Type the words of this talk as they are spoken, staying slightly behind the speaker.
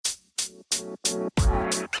Oh,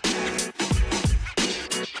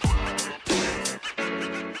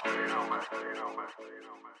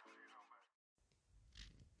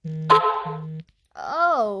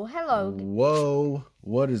 hello. Whoa,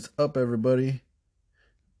 what is up, everybody?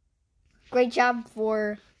 Great job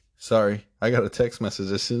for... Sorry, I got a text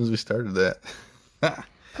message as soon as we started that.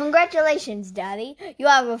 Congratulations, Daddy. You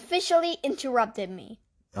have officially interrupted me.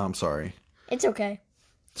 I'm sorry. It's okay.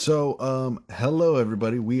 So, hello,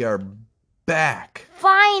 everybody. We are back.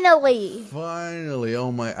 Finally! Finally.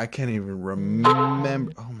 Oh, my, I can't even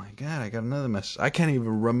remember. Oh, my God, I got another message. I can't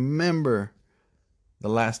even remember the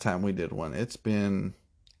last time we did one. It's been...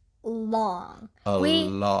 long. a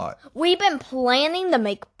lot. We've been planning to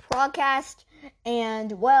make podcast,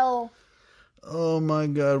 and, well... Oh, my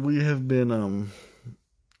God, we have been,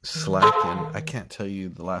 slacking. I can't tell you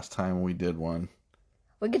the last time we did one.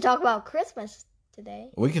 We could talk about Christmas today.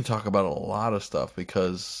 We can talk about a lot of stuff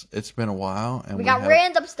because it's been a while, and We got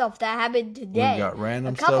random stuff that happened today. We got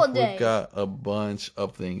random couple stuff. days. We've got a bunch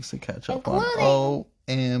of things to catch up Including- on.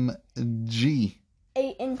 OMG.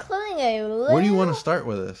 Including a little... Where do you want to start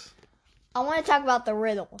with this? I want to talk about the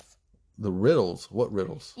riddles. The riddles. What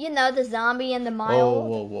riddles? You know, the zombie and the Oh,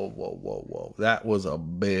 mild. whoa. That was a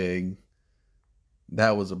big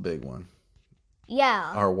one.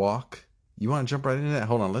 Yeah. Our walk. You want to jump right into that?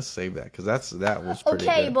 Hold on, let's save that because that was pretty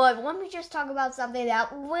Okay, good. but let me just talk about something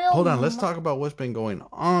that will... Hold on, let's talk about what's been going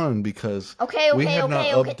on because Okay. we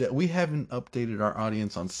haven't updated our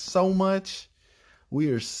audience on so much. We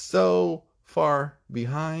are so far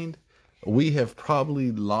behind. We have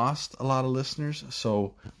probably lost a lot of listeners,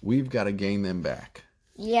 so we've got to gain them back.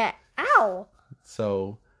 Yeah. Ow.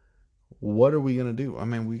 So what are we going to do? I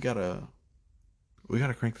mean, we got to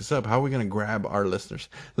crank this up. How are we going to grab our listeners?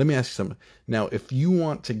 Let me ask you something. Now, if you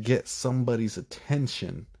want to get somebody's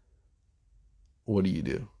attention, what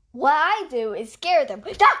do? What I do is scare them.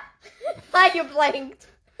 Stop! Why you blinked?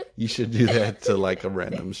 You should do that to like a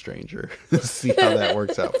random stranger. See how that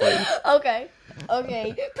works out for you. Okay.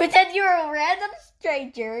 Pretend you're a random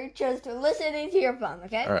stranger just listening to your phone,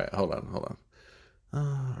 okay? All right, hold on.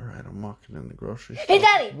 All right, I'm walking in the grocery store. Hey,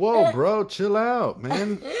 Daddy! Whoa, bro, chill out,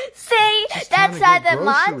 man. See? Just That's trying not to the get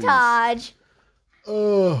groceries. montage.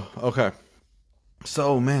 Oh, okay.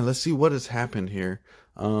 So, man, let's see what has happened here.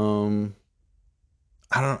 I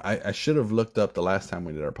should have looked up the last time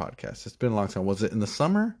we did our podcast. It's been a long time. Was it in the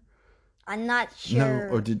summer? I'm not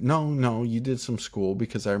sure. No, you did some school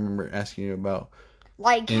because I remember asking you about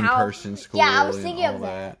like in-person school. Yeah, I was and thinking all of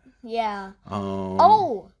that. Yeah.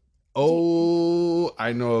 Oh,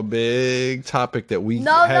 I know a big topic that we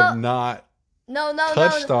have not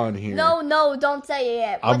touched on here. No, don't say it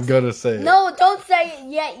yet. I'm gonna say it. No, don't say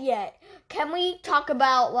it yet. Can we talk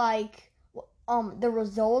about like the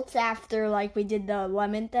results after like we did the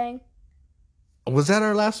lemon thing? Was that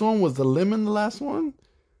our last one? Was the lemon the last one?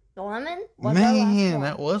 The lemon? Was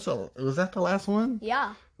that the last one?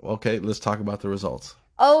 Yeah. Okay, let's talk about the results.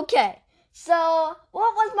 Okay. So,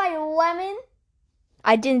 what was my lemon?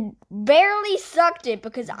 I barely sucked it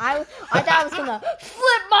because I thought I was gonna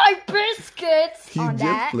flip my biscuits on that.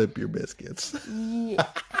 You did flip your biscuits. Yeah.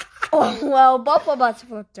 Oh, well, both of us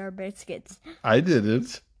flipped our biscuits. I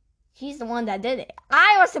didn't. He's the one that did it.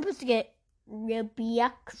 I was supposed to get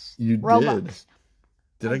Robux. You Robux.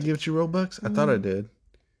 Did I give you Robux? I thought I did.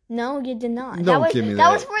 No, you did not. Don't give me that.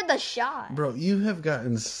 That was for the shot. Bro, you have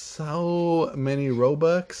gotten so many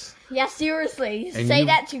Robux. Yeah, seriously. And say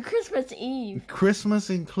that to Christmas Eve. Christmas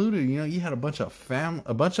included. You know, you had a bunch of family,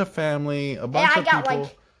 a bunch of And I got people.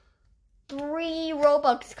 like 3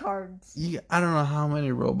 Robux cards. I don't know how many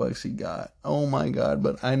Robux he got. Oh my God!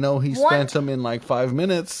 But I know he spent them in like 5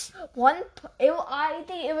 minutes. I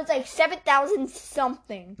think it was like 7,000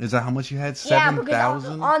 something. Is that how much you had? 7,000? Yeah, because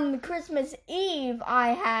 7,000? on Christmas Eve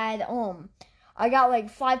I had I got like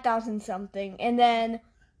 5,000 something, and then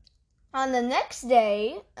on the next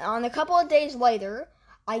day, on a couple of days later,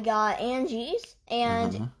 I got Angie's,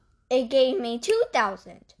 and it gave me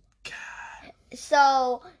 2,000.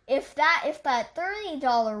 So if that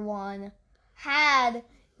 $30 one had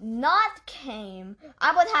not came,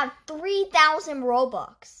 I would have 3,000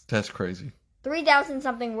 Robux. That's crazy. 3,000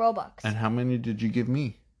 something Robux. And how many did you give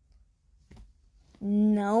me?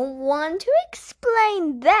 No one to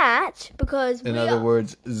explain that because in other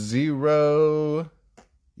words, 0.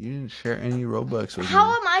 You didn't share any Robux with me.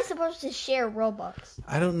 How am I supposed to share Robux?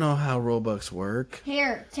 I don't know how Robux work.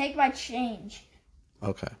 Here, take my change.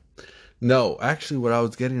 Okay. No, actually what I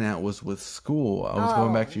was getting at was with school. I was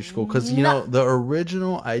going back to your school. Because, you know, the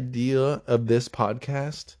original idea of this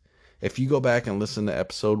podcast, if you go back and listen to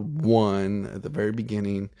episode 1 at the very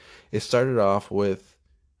beginning, it started off with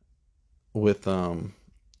with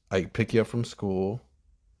I'd pick you up from school,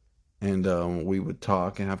 and we would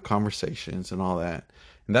talk and have conversations and all that.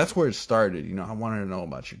 And that's where it started. You know, I wanted to know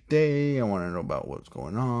about your day. I wanted to know about what's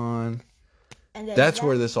going on. And then That's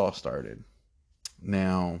where this all started.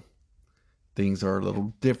 Now, things are a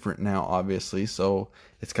little different now, obviously, so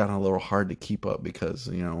it's gotten a little hard to keep up because,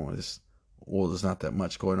 you know, there's not that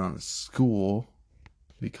much going on at school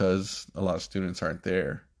because a lot of students aren't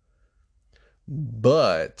there.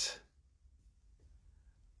 But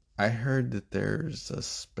I heard that there's a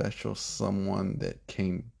special someone that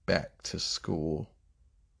came back to school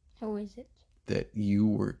Who is it? that you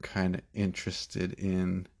were kind of interested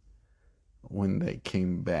in when they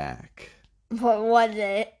came back. What was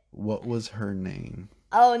it? What was her name?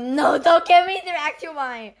 Oh no, don't get me back to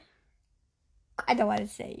my... I don't want to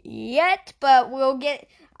say yet, but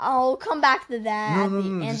I'll come back to that No.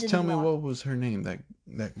 end Just of tell the me vlog. what was her name.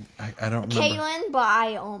 I don't remember. Caitlin, but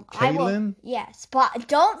I will... Caitlin? Yes, but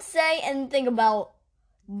don't say anything about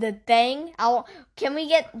the thing. Can we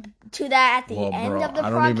get to that at the end of the podcast? I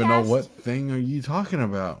don't even know what thing are you talking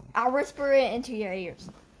about. I'll whisper it into your ears.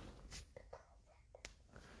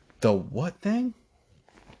 The what thing?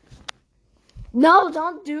 No,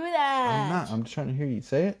 don't do that. I'm not. I'm just trying to hear you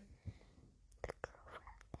say it.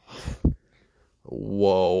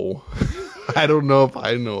 Whoa. I don't know if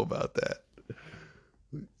I know about that.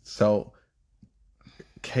 So,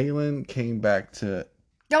 Kaylin came back to...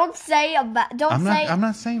 Don't say about... I'm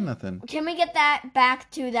not saying nothing. Can we get that back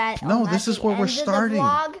to that... No, this is where we're starting.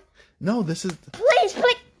 No, this is... Please.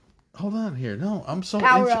 Hold on here. No, I'm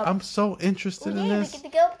so interested in We this. get to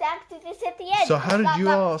go back to this at the end. So how did you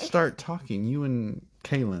all start talking? You and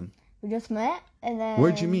Kaylin. We just met, and then...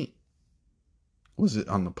 Where'd you meet? Was it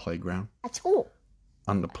on the playground? At school.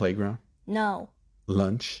 On the playground? No.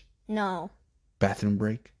 Lunch? No. Bathroom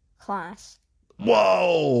break? Class.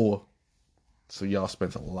 Whoa! So y'all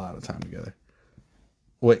spent a lot of time together.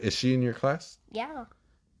 Wait, is she in your class? Yeah.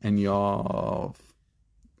 And y'all...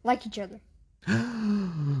 Like each other.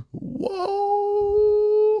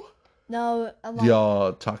 Whoa! No. Do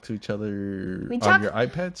y'all talk to each other on your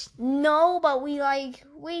iPads? No, but we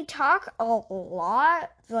talk a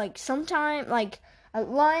lot. Like sometime, like at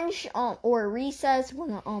lunch, or recess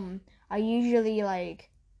when I usually like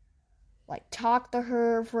talk to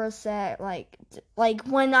her for a sec. Like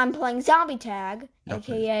when I'm playing zombie tag,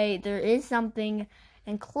 aka there is something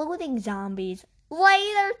including zombies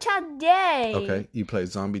later today. Okay, you play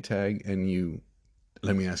zombie tag and you...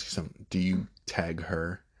 Let me ask you something. Do you tag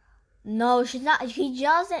her? No, she's not. She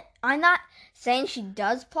doesn't. I'm not saying she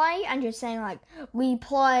does play. I'm just saying like we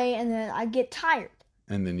play and then I get tired.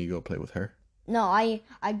 And then you go play with her? No, I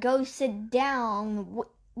go sit down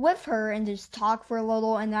with her and just talk for a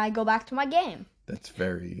little, and then I go back to my game. That's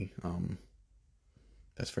very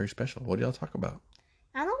special. What do y'all talk about?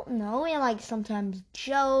 I don't know. We like sometimes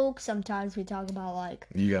joke. Sometimes we talk about like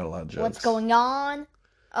You got a lot of jokes. what's going on.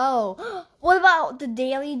 Oh, what about the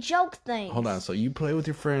daily joke thing? Hold on. So you play with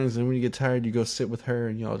your friends, and when you get tired, you go sit with her,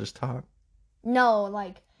 and y'all just talk. No,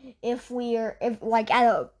 like if like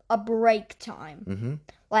at a break time, Mm-hmm.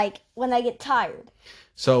 like when I get tired.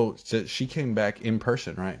 So she came back in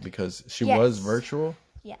person, right? Because she was virtual.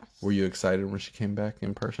 Yes. Were you excited when she came back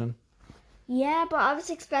in person? Yeah, but I was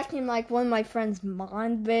expecting like one of my friends,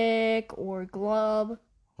 Monvic or Glove.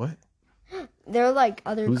 What? They're like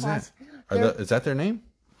other Who's class. that? Is that their name?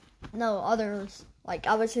 No, others. Like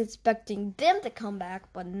I was expecting them to come back,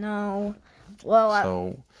 but no. Well,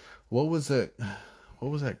 So, what was that?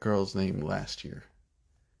 What was that girl's name last year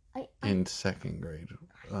in second grade?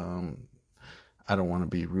 I don't want to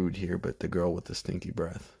be rude here, but the girl with the stinky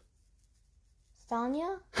breath.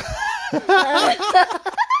 Sonia.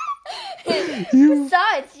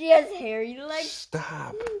 Besides, she has hairy legs.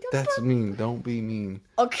 Stop. That's mean. Don't be mean.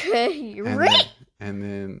 Okay, And right.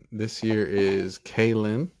 then this year is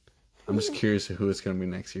Kaylin. I'm just curious who it's going to be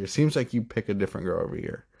next year. Seems like you pick a different girl every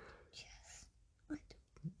year.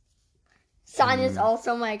 Sonia's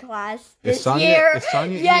also my class Is this year. Is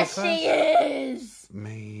Sonia in Yes, your she class? is.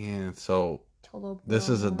 Man, so Total this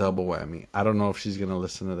is a bro. double whammie. I don't know if she's going to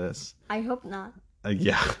listen to this. I hope not.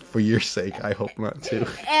 Yeah, for your sake, I hope not too.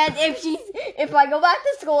 And if I go back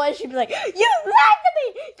to school and she'd be like, "You lied to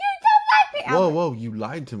me! You don't like me!" Whoa, you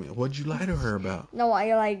lied to me. What'd you lie to her about? No,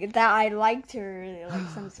 I like that. I liked her, like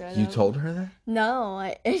some sort of. You told her that?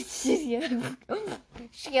 No, it's just,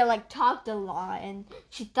 she like talked a lot, and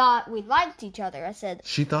she thought we liked each other. I said,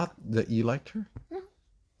 She thought that you liked her?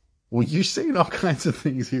 Well, you're saying all kinds of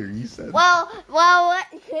things here. You said Well,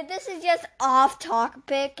 this is just off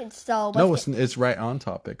topic, and so no. It's right on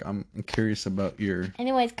topic. I'm curious about your.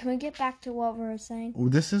 Anyways, can we get back to what we were saying? Well,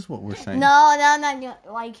 this is what we're saying. No.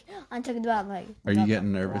 Like I'm talking about like. Are you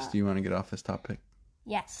getting nervous? Do you want to get off this topic?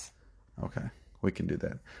 Yes. Okay, we can do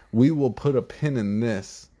that. We will put a pin in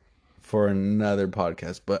this for another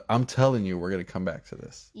podcast, but I'm telling you, we're gonna come back to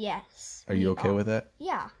this. Yes. Are you okay with that?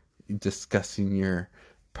 Yeah. Discussing your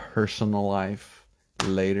personal life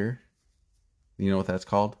later. You know what that's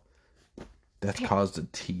called? That's caused a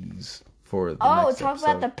tease for the next talk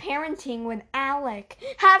episode. about the parenting with Alec.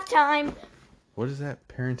 Halftime. What is that?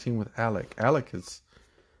 Parenting with Alec. Alec is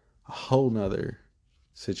a whole nother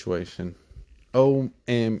situation.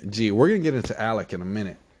 OMG. We're going to get into Alec in a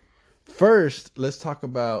minute. First, let's talk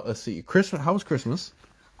about, let's see, Christmas. How was Christmas?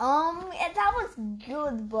 That was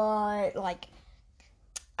good, but like,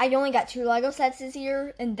 I only got 2 Lego sets this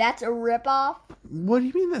year, and that's a ripoff. What do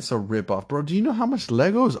you mean that's a ripoff, bro? Do you know how much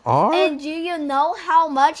Legos are? And do you know how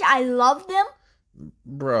much I love them?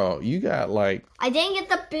 Bro, you got like... I didn't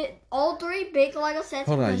get all 3 big Lego sets.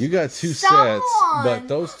 Hold on, you got 2 sets, but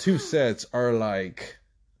those 2 sets are like...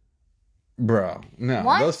 Bro, no,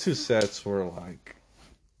 what? Those 2 sets were like...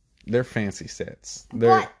 They're fancy sets.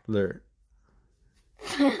 They're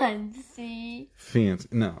fancy. Fancy.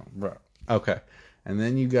 No, bro. Okay. And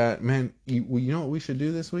then you got, man, you know what we should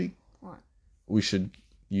do this week? What? We should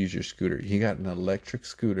use your scooter. You got an electric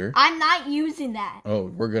scooter. I'm not using that. Oh,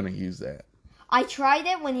 we're going to use that. I tried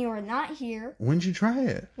it when you were not here. When'd you try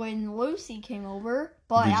it? When Lucy came over.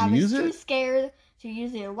 But Did you I was use too it? scared to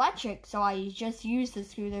use the electric, so I just used the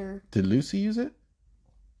scooter. Did Lucy use it?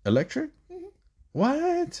 Electric? Mm-hmm.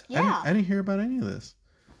 What? Yeah. I didn't hear about any of this.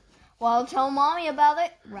 Well, tell Mommy about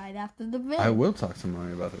it right after the video. I will talk to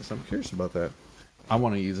Mommy about this. I'm curious about that. I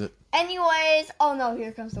want to use it. Anyways, oh no,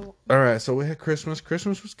 here comes the... All right, so we had Christmas.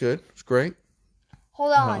 Christmas was good. It was great.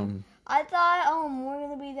 Hold on. I thought, we're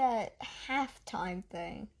going to be that halftime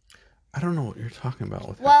thing. I don't know what you're talking about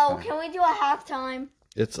with Well, halftime. can we do a halftime?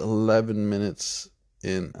 It's 11 minutes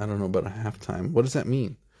in. I don't know about a halftime. What does that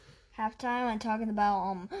mean? Halftime? I'm talking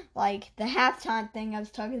about, like, the halftime thing I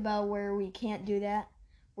was talking about where we can't do that.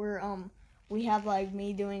 Where, we have, like,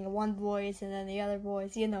 me doing one voice and then the other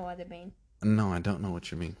voice. You know what I mean. No, I don't know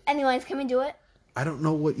what you mean. Anyways, can we do it? I don't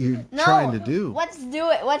know what you're trying to do. Let's do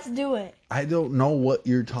it. Let's do it. I don't know what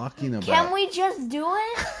you're talking about. Can we just do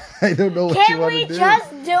it? I don't know what you want to do. Can we just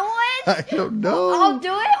do it? I don't know. I'll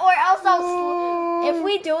do it, or else if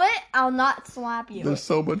we do it, I'll not slap you. There's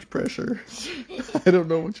so much pressure. I don't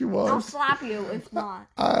know what you want. I'll slap you if not.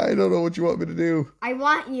 I don't know what you want me to do. I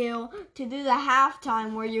want you to do the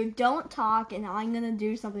halftime where you don't talk and I'm going to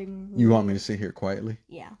do something. You want me to sit here quietly?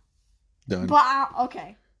 Yeah. Done. But,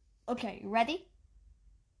 okay. Okay, ready?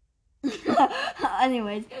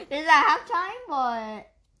 Anyways, there's a halftime,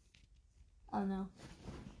 but... Oh, no.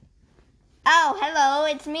 Oh, hello,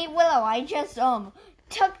 it's me, Willow. I just,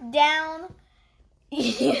 took down...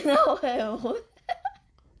 You know who?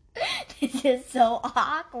 This is so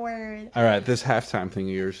awkward. All right, this halftime thing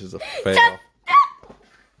of yours is a fail.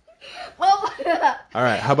 Well, all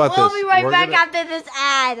right, how about we'll this? We'll be right back after this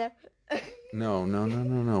ad. No.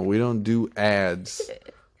 We don't do ads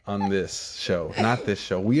on this show. Not this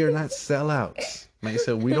show. We are not sellouts. Like I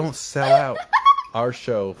said, we don't sell out our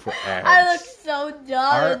show for ads. I look so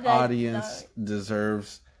dumb. Our audience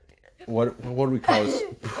deserves what do we call this?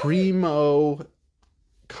 Primo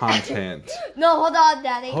content. No, hold on,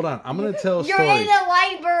 Daddy. Hold on, I'm gonna tell a story. You're in the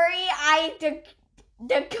library. I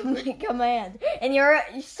the command, and you're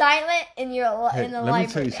silent, and you're in the library. Let me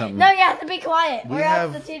tell you something. No, you have to be quiet, or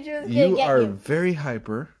else the teacher is gonna You get are you. very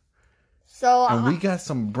hyper. So, and we got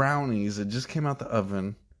some brownies that just came out the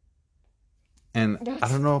oven, and I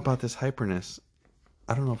don't know about this hyperness.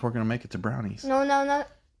 I don't know if we're gonna make it to brownies. No.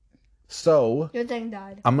 So Your thing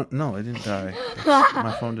died. No, it didn't die.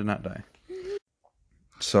 My phone did not die.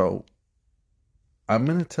 So I'm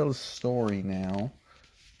gonna tell a story now.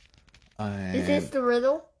 Is this the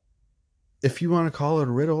riddle? If you want to call it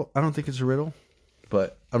a riddle, I don't think it's a riddle,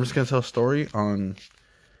 but I'm just gonna tell a story on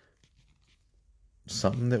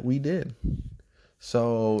something that we did.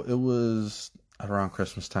 So it was around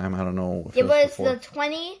Christmas time. I don't know if it was before. the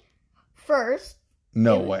 21st.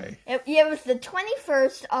 No way. It was the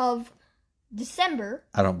 21st of December.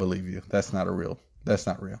 I don't believe you. That's not real.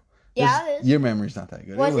 Yeah, it is. Your memory's not that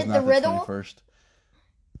good. Was it was it not the the riddle? 21st.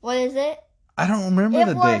 What is it? I don't remember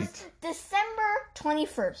the date. It was December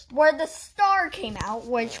 21st, where the star came out,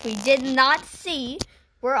 which we did not see.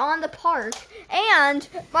 We're on the park, and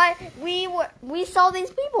we saw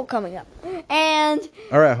these people coming up. And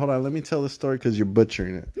all right, hold on. Let me tell the story because you're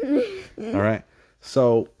butchering it. All right.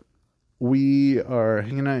 So we are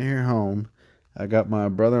hanging out here home. I got my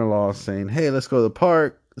brother-in-law saying, "Hey, let's go to the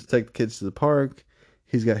park. Let's take the kids to the park."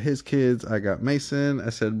 He's got his kids. I got Mason. I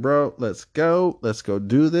said, "Bro, let's go. Let's go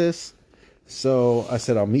do this." So I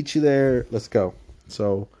said, "I'll meet you there. Let's go."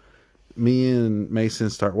 So me and Mason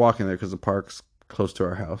start walking there because the park's close to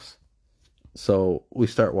our house. So we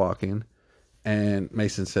start walking, and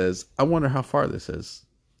Mason says, "I wonder how far this is."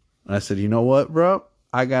 And I said, "You know what, bro?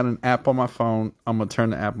 I got an app on my phone. I'm going to turn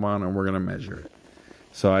the app on and we're going to measure it."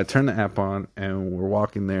 So I turn the app on and we're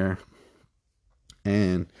walking there.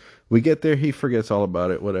 And we get there. He forgets all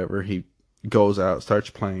about it, whatever. He goes out, starts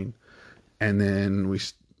playing. And then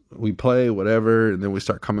we play, whatever. And then we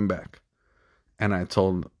start coming back. And I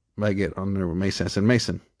get on there with Mason. I said,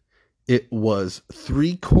 "Mason, it was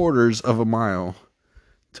 3/4 of a mile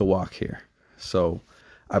to walk here." So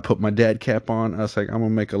I put my dad cap on. I was like, "I'm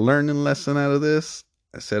going to make a learning lesson out of this."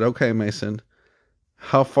 I said, "Okay, Mason,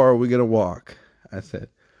 how far are we going to walk?" I said,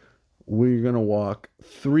 "We're going to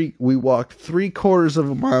we walked 3/4 of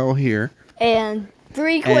a mile here. And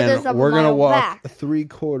 3/4 of a we're going to mile walk back.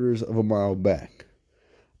 3/4 of a mile back."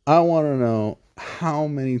 I want to know, how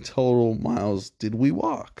many total miles did we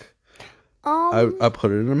walk? I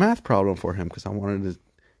put it in a math problem for him because I wanted to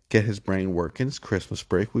get his brain working. It's Christmas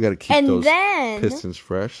break. We got to keep those pistons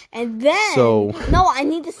fresh. And then, no, I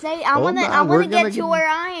need to say, I want to get to where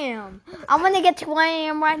I am. I want to get to where I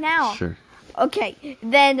am right now. Sure. Okay,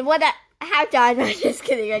 then halftime, I'm just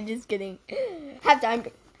kidding. Halftime,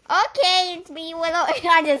 okay, it's me, Willow.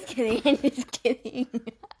 I'm just kidding.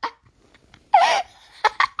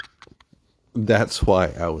 That's why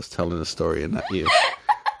I was telling the story and not you.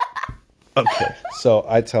 Okay, so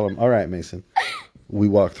I tell him, "All right, Mason, we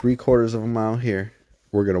walked 3/4 of a mile here.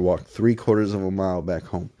 We're going to walk 3/4 of a mile back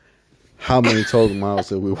home. How many total miles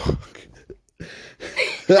did we walk?"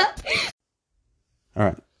 All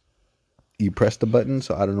right. You pressed the button,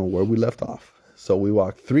 so I don't know where we left off. So we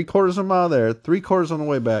walked 3/4 of a mile there, 3/4 on the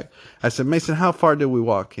way back. I said, "Mason, how far did we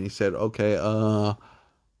walk?" And he said, "Okay,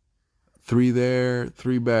 3 there,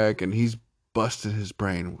 3 back." And he's busted his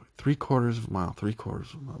brain. 3/4 of a mile,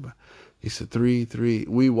 3/4 of a mile back. He said, 3.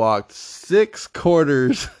 We walked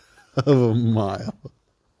 6/4 of a mile.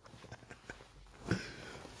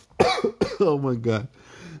 Oh my God.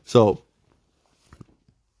 So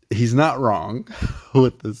he's not wrong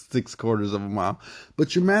with the 6/4 of a mile,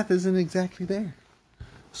 but your math isn't exactly there.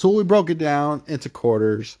 So we broke it down into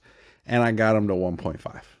quarters and I got him to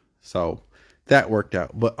 1.5. So that worked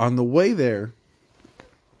out. But on the way there,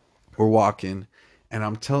 we're walking and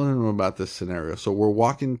I'm telling him about this scenario. So we're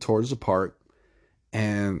walking towards the park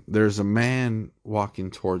and there's a man walking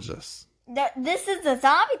towards us. This is the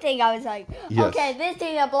zombie thing. I was like, Yes. Okay, this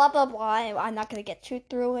thing, blah, blah, blah. I'm not going to get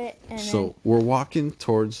through it. And so we're walking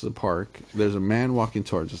towards the park. There's a man walking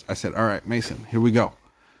towards us. I said, "All right, Mason, here we go.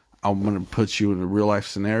 I'm going to put you in a real life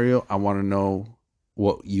scenario. I want to know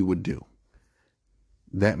what you would do."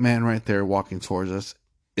 That man right there walking towards us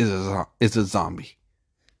is a zombie.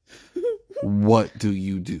 What do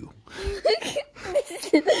you do?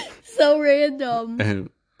 So random. And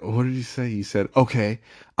what did he say? He said, "Okay,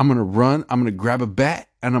 I'm going to run. I'm going to grab a bat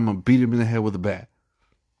and I'm going to beat him in the head with a bat."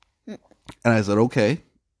 And I said, "Okay,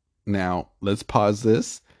 now let's pause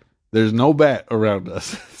this. There's no bat around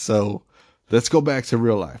us. So let's go back to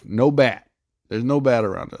real life. No bat. There's no bat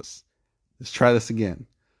around us. Let's try this again.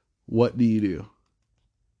 What do you do?"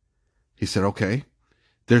 He said, "Okay,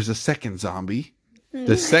 there's a second zombie.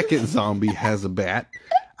 The second zombie has a bat.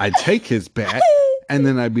 I take his bat and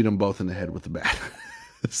then I beat them both in the head with the bat."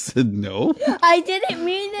 I said, "No. I didn't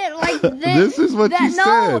mean it like this. This is what you said.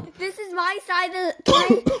 No, this is my side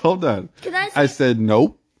of Hold on. Can I say? I said,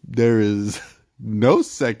 nope. There is no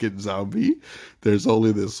second zombie. There's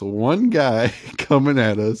only this one guy coming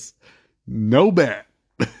at us. No bat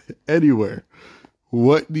anywhere.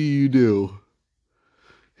 What do you do?"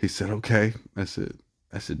 He said, "Okay." I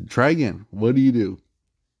said, "Try again. What do you do?"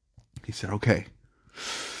 He said, "Okay.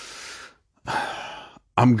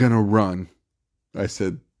 I'm going to run." I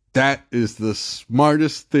said, "That is the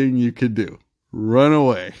smartest thing you could do. Run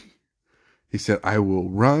away." He said, "I will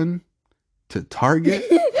run to Target.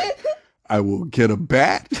 I will get a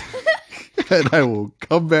bat and I will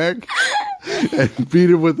come back and beat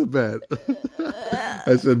him with a bat."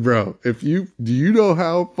 I said, "Bro, do you know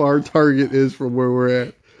how far Target is from where we're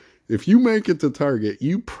at? If you make it to Target,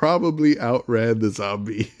 you probably outran the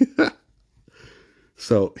zombie."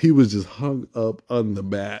 So he was just hung up on the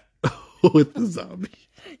bat with the zombie.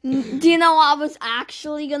 Do you know what I was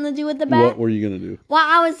actually gonna do with the bat? What were you gonna do? What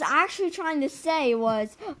I was actually trying to say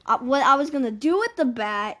was, what I was gonna do with the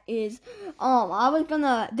bat is, I was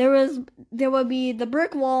gonna there would be the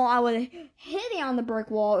brick wall. I would hit it on the brick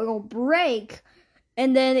wall. It will break,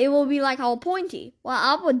 and then it will be like all pointy. What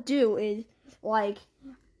I would do is like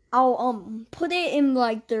I'll put it in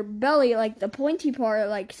like their belly, like the pointy part,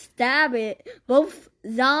 like stab it both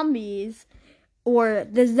zombies or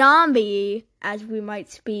the zombie, as we might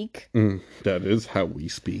speak. That is how we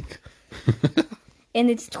speak. And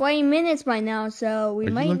it's 20 minutes by now, so we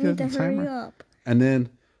might need to hurry up. And then,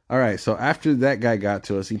 all right, so after that guy got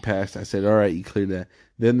to us, he passed. I said, all right, you cleared that.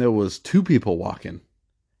 Then there was 2 people walking.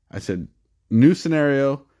 I said, new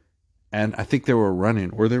scenario. And I think they were running.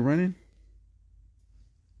 Were they running?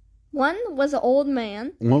 One was an old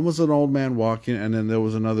man. One was an old man walking, and then there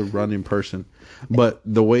was another running person. But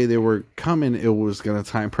the way they were coming, it was going to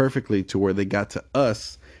time perfectly to where they got to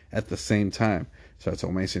us at the same time. So I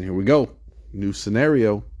told Mason, here we go. New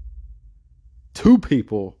scenario. 2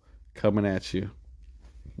 people coming at you.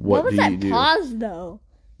 What was that pause, though?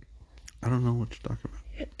 I don't know what you're talking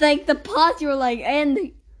about. Like, the pause, you were like,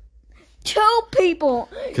 and 2 people.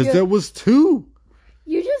 Because there was 2.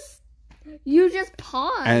 You just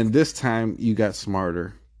paused. And this time you got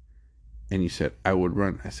smarter. And you said, I would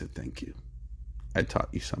run. I said, thank you. I taught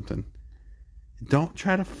you something. Don't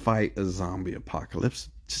try to fight a zombie apocalypse.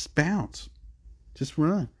 Just bounce. Just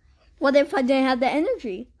run. What if I didn't have the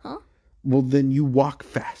energy, huh? Well, then you walk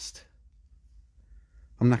fast.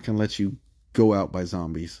 I'm not going to let you go out by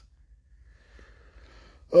zombies.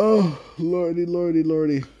 Oh, lordy, lordy,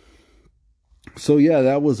 lordy. So yeah,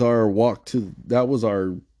 that was our walk to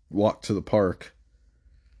the park.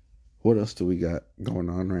 What else do we got going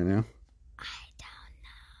on right now?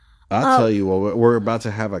 I don't know. I'll tell you what, we're about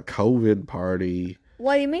to have a COVID party.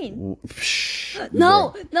 What do you mean? Shh,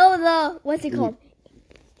 no, what's it called?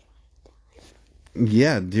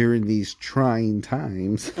 Yeah, during these trying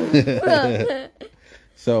times.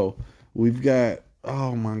 So we've got,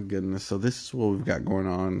 oh my goodness. So this is what we've got going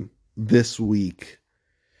on this week.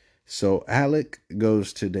 So Alec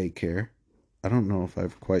goes to daycare. I don't know if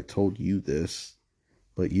I've quite told you this,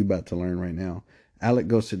 but you about to learn right now. Alec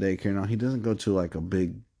goes to daycare. Now, he doesn't go to like a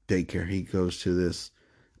big daycare. He goes to this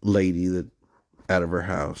lady that out of her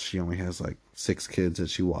house. She only has like 6 kids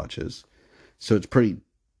that she watches. So it's pretty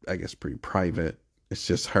private. It's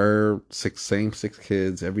just her, same 6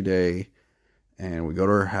 kids every day. And we go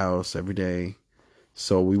to her house every day.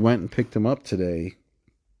 So we went and picked him up today.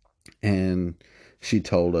 And she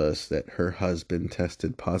told us that her husband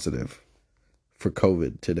tested positive for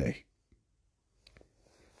COVID today.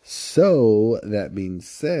 So, that being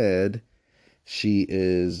said, she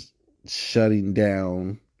is shutting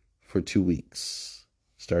down for 2 weeks,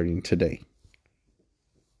 starting today.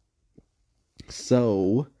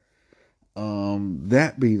 So,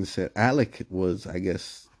 that being said, Alec was, I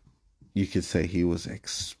guess, you could say he was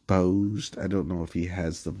exposed. I don't know if he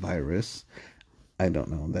has the virus. I don't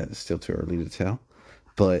know. That is still too early to tell.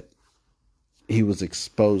 But he was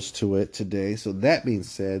exposed to it today. So that being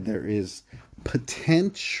said, there is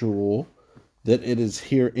potential that it is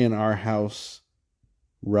here in our house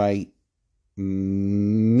right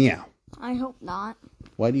meow. I hope not.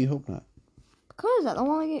 Why do you hope not? Because I don't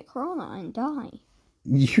want to get corona and die.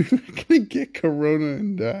 You're not going to get corona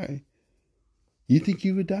and die. You think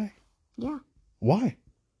you would die? Yeah. Why?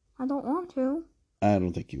 I don't want to. I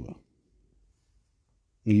don't think you will.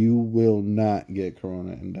 You will not get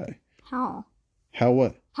corona and die. How? How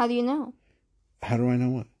what? How do you know? How do I know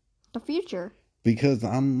what? The future. Because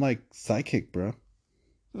I'm like psychic, bro.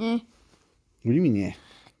 Eh. What do you mean, yeah?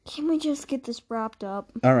 Can we just get this wrapped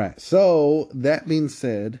up? All right. So that being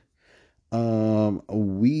said,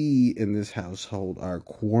 we in this household are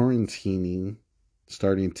quarantining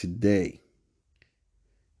starting today.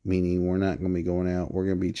 Meaning we're not going to be going out. We're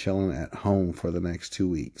going to be chilling at home for the next 2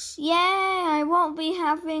 weeks. Yeah, I won't be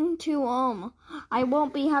having to go out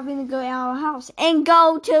of the house and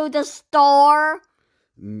go to the store.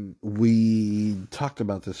 We talked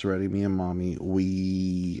about this already, me and Mommy.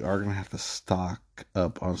 We are going to have to stock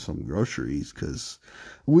up on some groceries because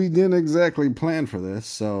we didn't exactly plan for this.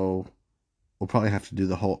 So we'll probably have to do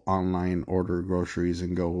the whole online order groceries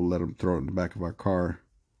and go let them throw it in the back of our car.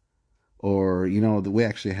 Or, we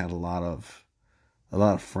actually had a lot of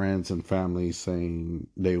friends and family saying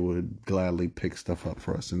they would gladly pick stuff up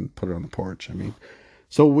for us and put it on the porch.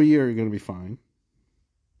 So we are going to be fine.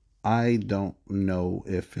 I don't know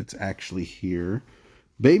if it's actually here.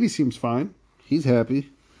 Baby seems fine. He's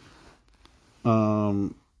happy.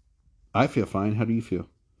 I feel fine. How do you feel?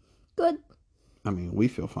 Good. I mean, we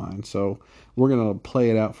feel fine. So we're gonna play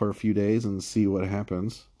it out for a few days and see what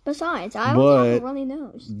happens. Besides, I don't think I really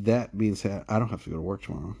knows. That being said, I don't have to go to work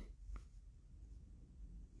tomorrow.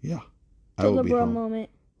 Yeah, I will Total be bruh home. moment.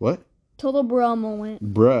 What? Total bruh moment.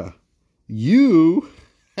 Bruh, you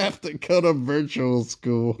have to go to virtual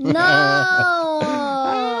school. No,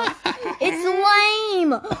 it's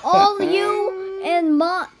lame.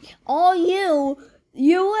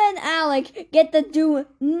 You and Alec get to do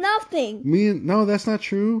nothing. No, that's not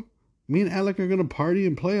true. Me and Alec are gonna party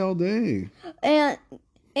and play all day.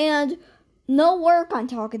 And no work I'm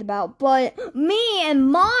talking about, but me and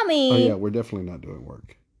Mommy. Oh yeah, we're definitely not doing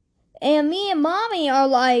work. And me and Mommy are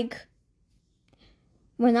like,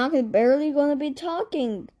 we're not barely gonna be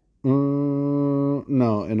talking. No,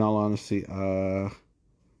 in all honesty, I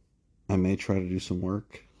may try to do some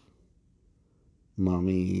work.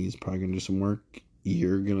 Mommy's probably gonna do some work.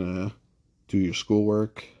 You're gonna do your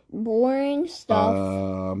schoolwork. Boring stuff.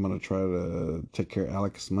 I'm gonna try to take care of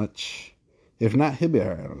Alec as much. If not, he'll be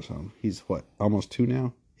alright on his own. He's what, almost 2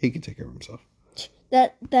 now? He can take care of himself.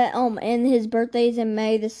 And his birthday's in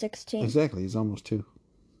May the 16th. Exactly, he's almost 2.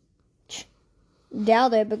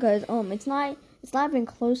 Doubt it because it's not even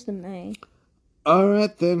close to May.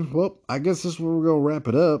 Alright then. Well, I guess this is where we're gonna wrap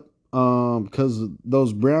it up. Because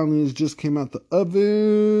those brownies just came out the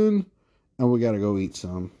oven. And we gotta go eat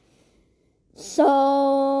some.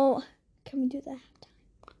 So, can we do that?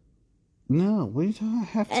 No, what are you talking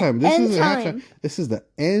about? Halftime. This isn't halftime. This is the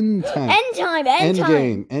end time.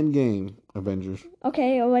 End game. Avengers.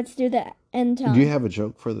 Okay, well, let's do that. End time. Do you have a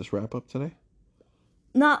joke for this wrap up today?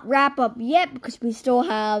 Not wrap up yet because we still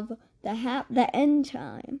have the end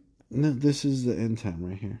time. No, this is the end time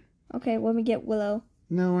right here. Okay, let me get Willow.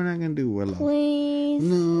 No, we're not gonna do Willow. Please.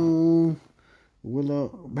 No.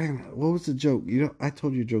 Willow, man, what was the joke? I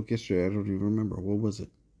told you a joke yesterday. I don't even remember. What was it?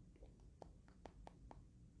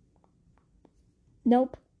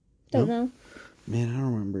 Nope. Don't know. Man, I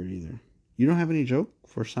don't remember it either. You don't have any joke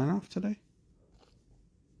for sign off today?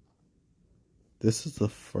 This is the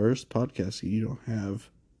first podcast you don't have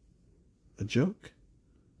a joke?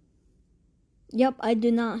 Yep, I do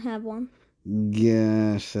not have one.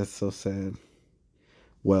 Gosh, that's so sad.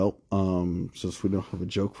 Well, since we don't have a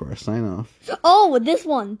joke for our sign off. Oh, this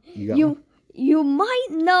one. You might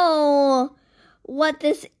know what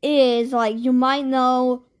this is. Like, you might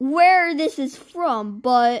know where this is from,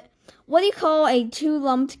 but what do you call a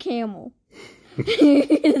 2-lumped camel?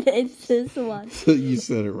 It's this one. So you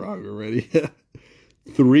said it wrong already.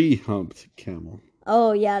 3-humped camel.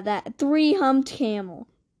 Oh, yeah, that 3-humped camel.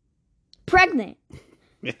 Pregnant.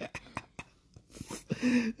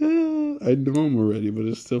 I know them already, but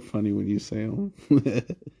it's still funny when you say them.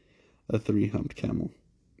 A 3-humped camel.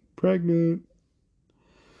 Pregnant.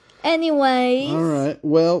 Anyways. All right.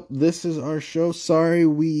 Well, this is our show. Sorry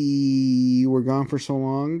we were gone for so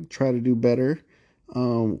long. Try to do better.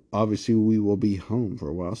 Obviously, we will be home for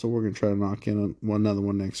a while, so we're going to try to knock in another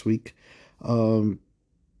one next week.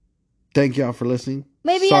 Thank y'all for listening.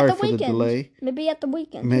 Maybe Sorry at the weekend. For the delay. Maybe at the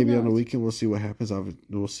weekend. Maybe on the weekend. We'll see what happens.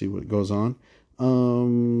 We'll see what goes on.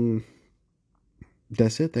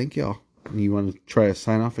 That's it. Thank y'all. You want to try to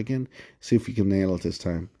sign off again? See if you can nail it this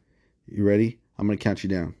time. You ready? I'm going to count you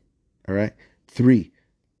down. All right? 3,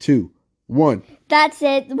 2, 1. That's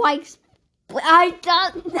it. Like, I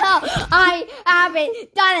don't know. I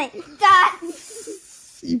haven't done it.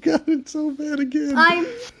 You got it so bad again.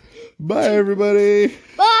 Bye, everybody.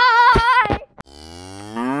 Bye.